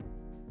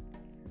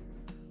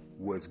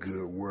What's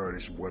good, world?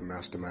 It's your boy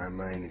Mastermind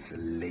Man. It's a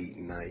late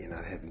night and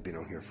I haven't been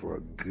on here for a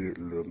good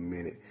little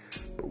minute.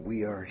 But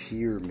we are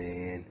here,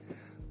 man.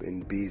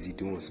 Been busy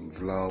doing some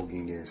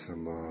vlogging and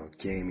some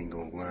gaming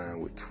online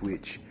with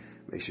Twitch.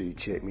 Make sure you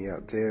check me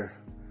out there.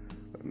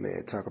 But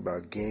man, talk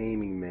about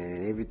gaming,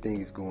 man.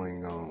 Everything is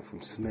going on. From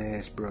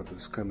Smash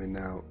Brothers coming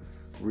out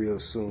real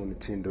soon.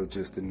 Nintendo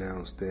just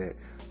announced that.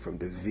 From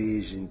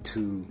Division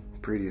 2.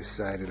 Pretty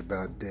excited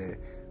about that.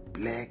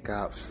 Black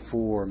Ops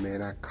 4,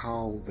 man, I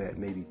called that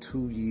maybe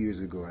 2 years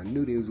ago. I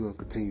knew they was going to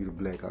continue the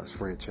Black Ops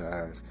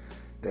franchise.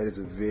 That is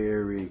a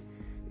very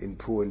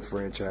important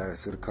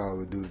franchise to the Call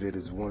of Duty. That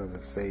is one of the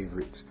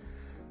favorites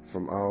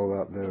from all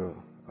out there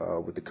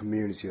with the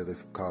community of the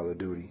Call of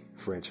Duty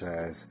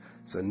franchise.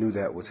 So I knew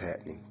that was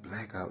happening.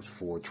 Black Ops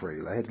 4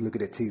 trailer. I had to look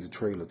at that teaser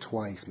trailer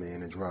twice,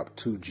 man, and drop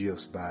 2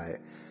 GIFs by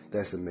it.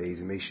 That's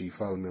amazing. Make sure you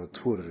follow me on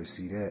Twitter to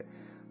see that.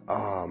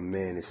 Oh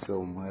man, it's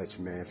so much,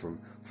 man. From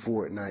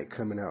Fortnite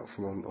coming out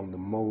from on the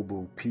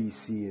mobile,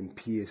 PC, and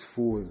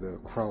PS4, the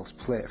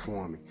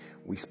cross-platforming.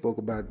 We spoke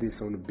about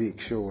this on the big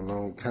show a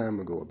long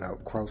time ago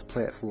about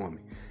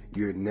cross-platforming.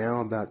 You're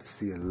now about to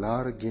see a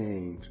lot of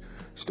games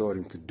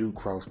starting to do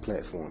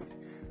cross-platforming.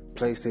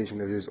 PlayStation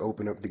have just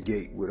opened up the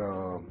gate with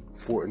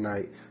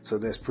Fortnite, so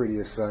that's pretty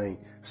insane.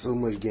 So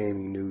much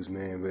gaming news,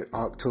 man. But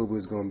October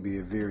is going to be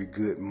a very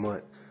good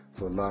month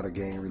for a lot of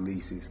game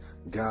releases.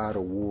 God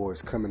of War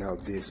is coming out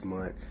this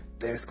month.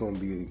 That's going to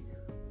be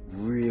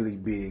really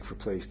big for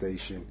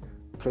PlayStation.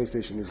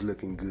 PlayStation is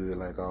looking good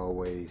like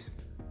always.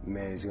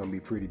 Man, it's going to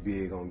be pretty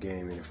big on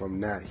gaming. If I'm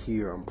not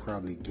here, I'm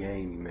probably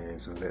gaming, man.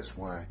 So that's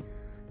why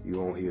you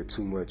won't hear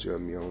too much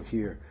of me on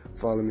here.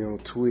 Follow me on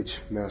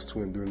Twitch,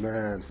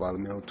 Master239. Follow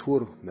me on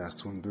Twitter,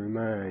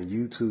 Master239.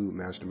 YouTube,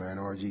 Mastermind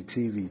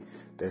RGTV.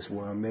 That's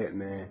where I'm at,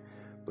 man.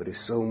 But it's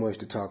so much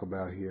to talk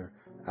about here.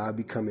 I'll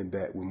be coming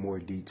back with more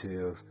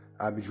details.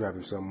 I'll be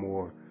dropping some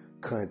more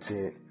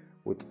content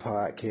with the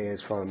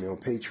podcast. Follow me on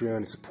Patreon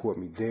and support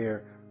me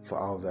there for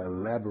all the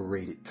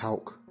elaborated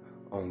talk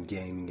on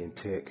gaming and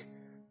tech.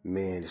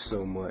 Man, there's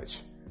so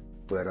much.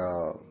 But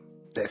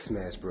that's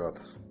Smash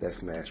Brothers. That's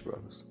Smash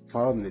Brothers.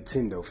 For all the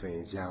Nintendo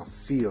fans, y'all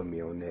feel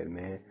me on that,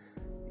 man.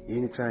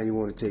 Anytime you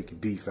want to take your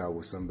beef out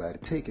with somebody,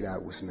 take it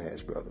out with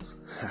Smash Brothers.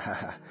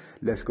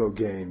 Let's go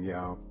game,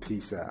 y'all.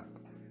 Peace out.